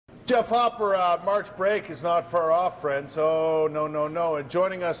Jeff Hopper, March break is not far off, friends. Oh, no. And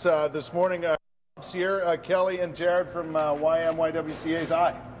joining us this morning here, Kelly and Jared from Ymca-Ywca's.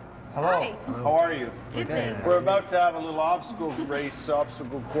 Hi. Hello. Hi. How are you? Good. We're about to have a little obstacle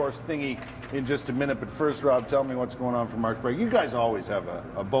course thingy in just a minute, but first, Rob, tell me what's going on for March break. You guys always have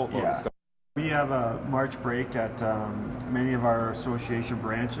a boatload of stuff. We have a March break at many of our association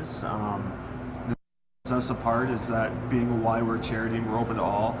branches. What sets us apart is that being a Ywca charity, we're open to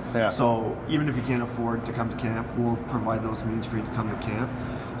all. Yeah. So even if you can't afford to come to camp, we'll provide those means for you to come to camp.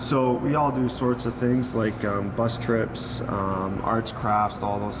 So we all do sorts of things like bus trips, arts, crafts,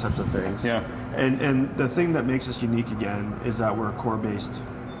 all those types of things. Yeah. And the thing that makes us unique again is that we're a core-based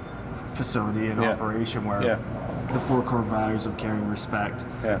facility and operation where the 4 core values of caring, respect,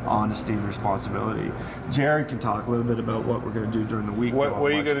 honesty, and responsibility. Jared can talk a little bit about what we're going to do during the week. What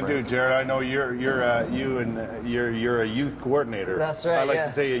are you going to do, Jared? I know you're a youth coordinator. That's right. I like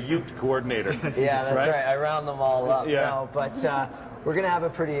to say a youth coordinator. Yeah, that's right. I round them all up. Yeah. No, but we're going to have a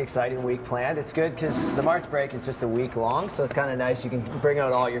pretty exciting week planned. It's good because the March break is just a week long, so it's kind of nice. You can bring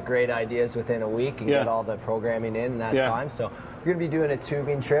out all your great ideas within a week and get all the programming in that time. So we're going to be doing a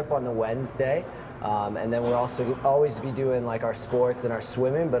tubing trip on the Wednesday. And then we'll also always be doing like our sports and our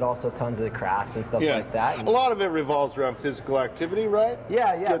swimming, but also tons of crafts and stuff like that. And a lot of it revolves around physical activity, right?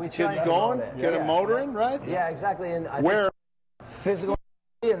 Yeah. Get the kids going, get them motoring, right? Yeah, exactly. And I think physical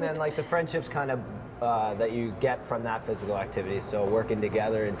activity, and then like the friendships kind of that you get from that physical activity. So working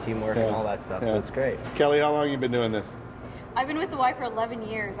together and teamwork and all that stuff. So it's great. Kelly, how long have you been doing this? I've been with the Y for 11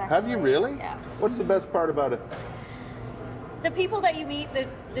 years, actually. Have you really? Yeah. What's the best part about it? The people that you meet,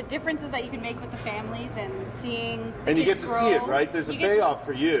 the differences that you can make with the families and seeing And you get to grow. see it, right? There's a payoff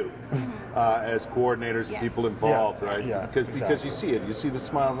for you as coordinators and people involved, right? Yeah, because you see it. You see the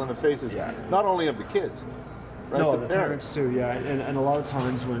smiles on the faces, not only of the kids, right? No, the parents too, and a lot of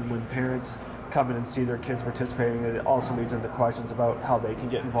times when parents come in and see their kids participating, it also leads into questions about how they can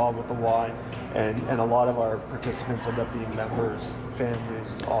get involved with the Y, and a lot of our participants end up being members,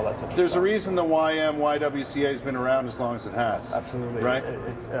 families, all that type of stuff. There's a reason the Ymca-Ywca has been around as long as it has. Absolutely. Right?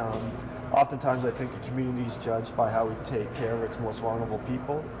 Oftentimes I think the community is judged by how we take care of its most vulnerable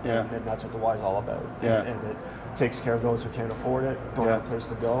people, and that's what the Y is all about. Yeah. And it takes care of those who can't afford it, don't have a place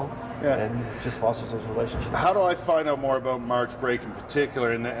to go, and just fosters those relationships. How do I find out more about March break in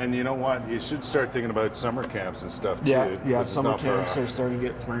particular? And you know what? You should start thinking about summer camps and stuff too. Yeah, summer camps are starting to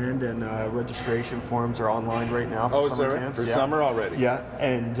get planned, and registration forms are online right now for summer camps. For summer already? Yeah,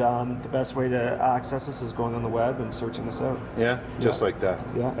 and the best way to access us is going on the web and searching us out. Yeah, just like that.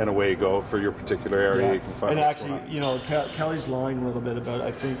 Yeah. And away you go for your particular area. You can find. And actually, you know, Kelly's lying a little bit about.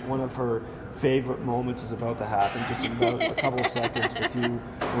 I think one of her favorite moments is about to happen, just in about a couple of seconds, with you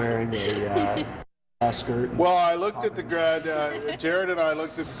wearing a skirt. Well, I looked at the Jared and I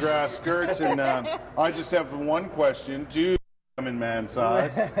looked at the grass skirts, and I just have one question: do them in man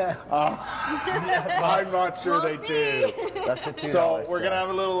size? I'm not sure they do. That's a So we're gonna have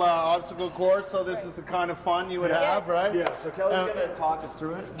a little obstacle course. So this is the kind of fun you would have, right? Yeah. So Kelly's gonna talk us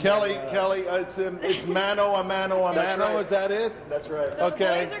through it. Kelly, it's mano a mano a mano. right. Is that it? That's right. So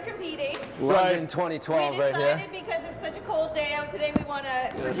Okay. the boys are competing. London 2012 right here. We decided because it's such a cold day out today, we want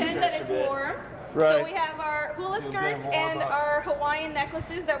to pretend that it's warm. Right. So we have our hula skirts and our Hawaiian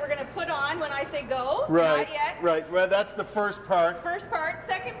necklaces that we're going to put on when I say go. Right. Not yet. Right. Well, that's the first part. First part.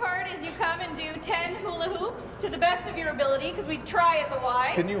 Second part is you come and do 10 hula hoops to the best of your ability, because we try at the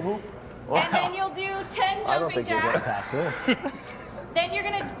Y. Can you hoop? And then you'll do 10 I don't jumping think you'll get jacks. past this. Then you're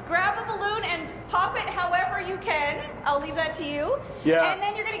going to grab a balloon and pop it however you can. I'll leave that to you. Yeah. And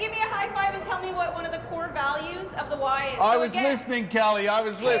then you're going to give me a high five and tell me what one of the core values of the Y is. I So was again, listening, Kelly. I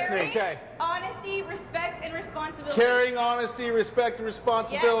was listening. caring, honesty, respect, and responsibility. Caring, honesty, respect, and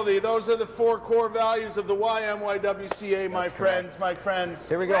responsibility. Those are the 4 core values of the Ymca, my friends, my friends.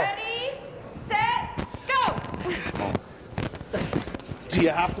 Here we go. Ready, set, go! Do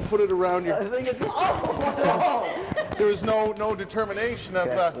you have to put it around your... I think it's. Oh! There is no determination of...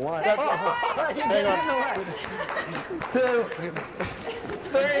 One. Hang on. 2, 3,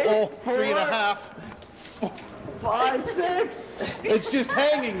 Oh, 4, 3.5. 5, 6. It's just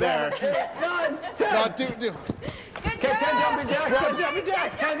hanging there. 9, 10. Now, do. Good Okay, 10 job. jumping jacks. 10 jumping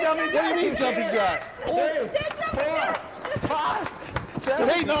jacks. 10 jumping jacks. What do you mean jumping jacks? 3, 4, 5, 7.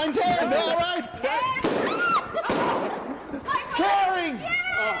 8, 9, 10. All right. Caring!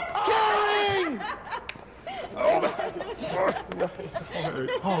 Caring! Oh,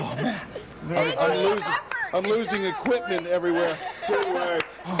 man. I'm losing equipment everywhere. Good work.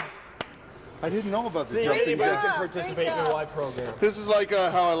 I didn't know about the jumping Anybody jacks. can participate in the Y program. This is like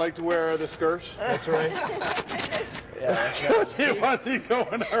how I like to wear the skirt. That's right. Because he wasn't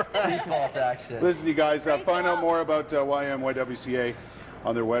going around. Default action. Listen, you guys, find out more about Ymca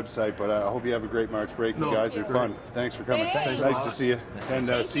on their website, but I hope you have a great March break. You guys are fun. Thanks for coming. Nice to see you.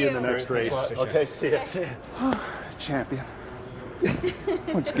 And see you in the next race. Okay, see you. Champion.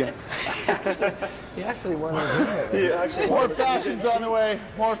 Once again. He actually won the More fashions on the way.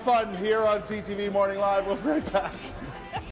 More fun here on CTV Morning Live. We'll be right back.